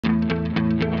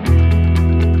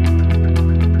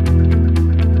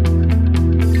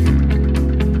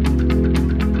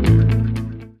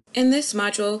In this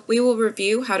module, we will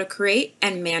review how to create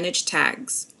and manage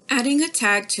tags. Adding a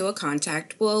tag to a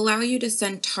contact will allow you to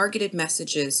send targeted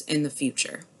messages in the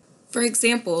future. For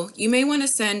example, you may want to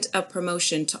send a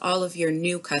promotion to all of your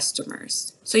new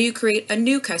customers. So you create a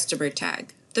new customer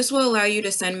tag. This will allow you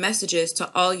to send messages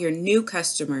to all your new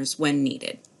customers when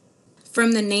needed.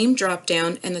 From the name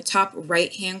dropdown in the top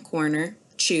right-hand corner,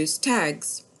 choose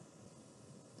Tags.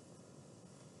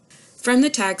 From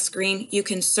the tag screen, you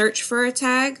can search for a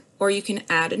tag or you can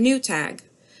add a new tag.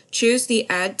 Choose the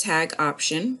Add Tag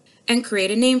option and create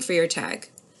a name for your tag.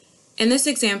 In this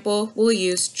example, we'll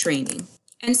use Training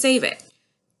and save it.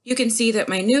 You can see that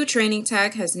my new training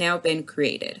tag has now been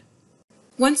created.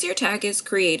 Once your tag is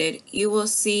created, you will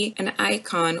see an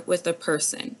icon with a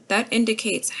person. That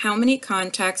indicates how many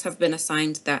contacts have been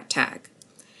assigned that tag.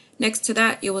 Next to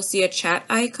that, you will see a chat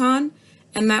icon,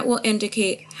 and that will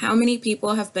indicate how many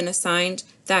people have been assigned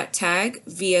that tag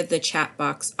via the chat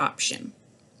box option.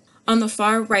 On the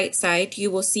far right side,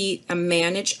 you will see a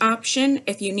Manage option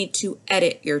if you need to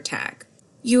edit your tag.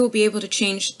 You will be able to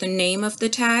change the name of the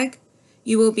tag.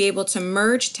 You will be able to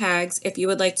merge tags if you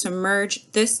would like to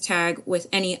merge this tag with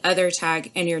any other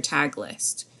tag in your tag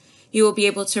list. You will be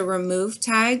able to remove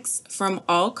tags from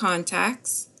all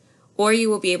contacts, or you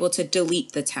will be able to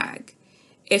delete the tag.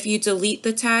 If you delete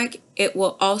the tag, it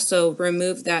will also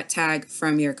remove that tag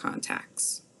from your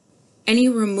contacts. Any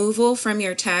removal from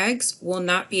your tags will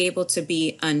not be able to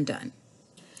be undone.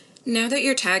 Now that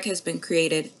your tag has been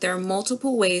created, there are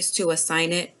multiple ways to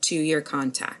assign it to your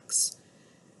contacts.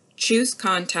 Choose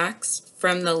Contacts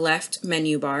from the left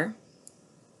menu bar.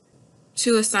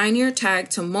 To assign your tag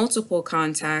to multiple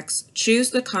contacts,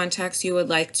 choose the contacts you would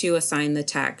like to assign the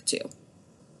tag to.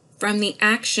 From the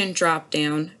Action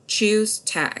drop-down, choose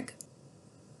Tag.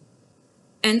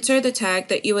 Enter the tag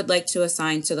that you would like to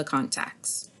assign to the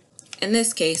contacts. In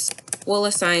this case, we'll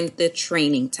assign the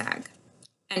Training tag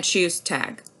and choose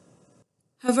Tag.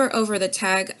 Hover over the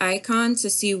tag icon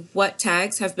to see what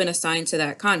tags have been assigned to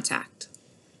that contact.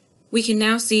 We can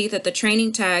now see that the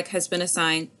training tag has been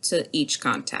assigned to each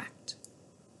contact.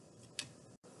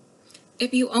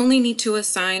 If you only need to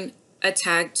assign a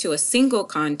tag to a single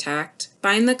contact,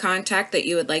 find the contact that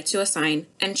you would like to assign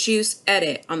and choose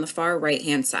Edit on the far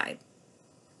right-hand side.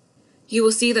 You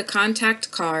will see the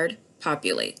contact card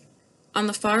populate. On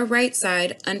the far right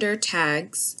side, under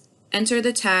Tags, enter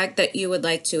the tag that you would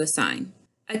like to assign.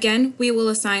 Again, we will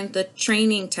assign the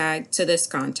training tag to this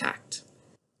contact.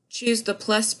 Choose the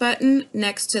plus button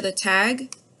next to the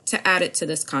tag to add it to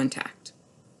this contact,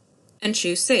 and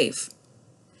choose Save.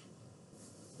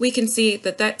 We can see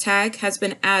that that tag has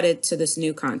been added to this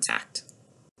new contact.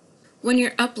 When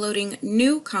you're uploading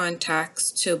new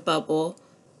contacts to Bubble,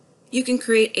 you can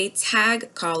create a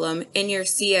tag column in your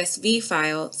CSV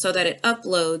file so that it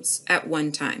uploads at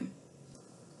one time.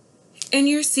 In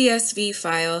your CSV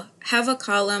file, have a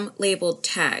column labeled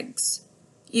Tags.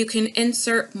 You can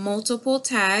insert multiple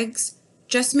tags.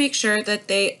 Just make sure that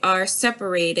they are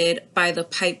separated by the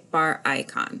pipe bar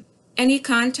icon. Any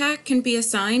contact can be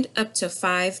assigned up to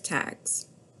 5 tags.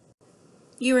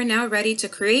 You are now ready to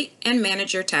create and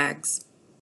manage your tags.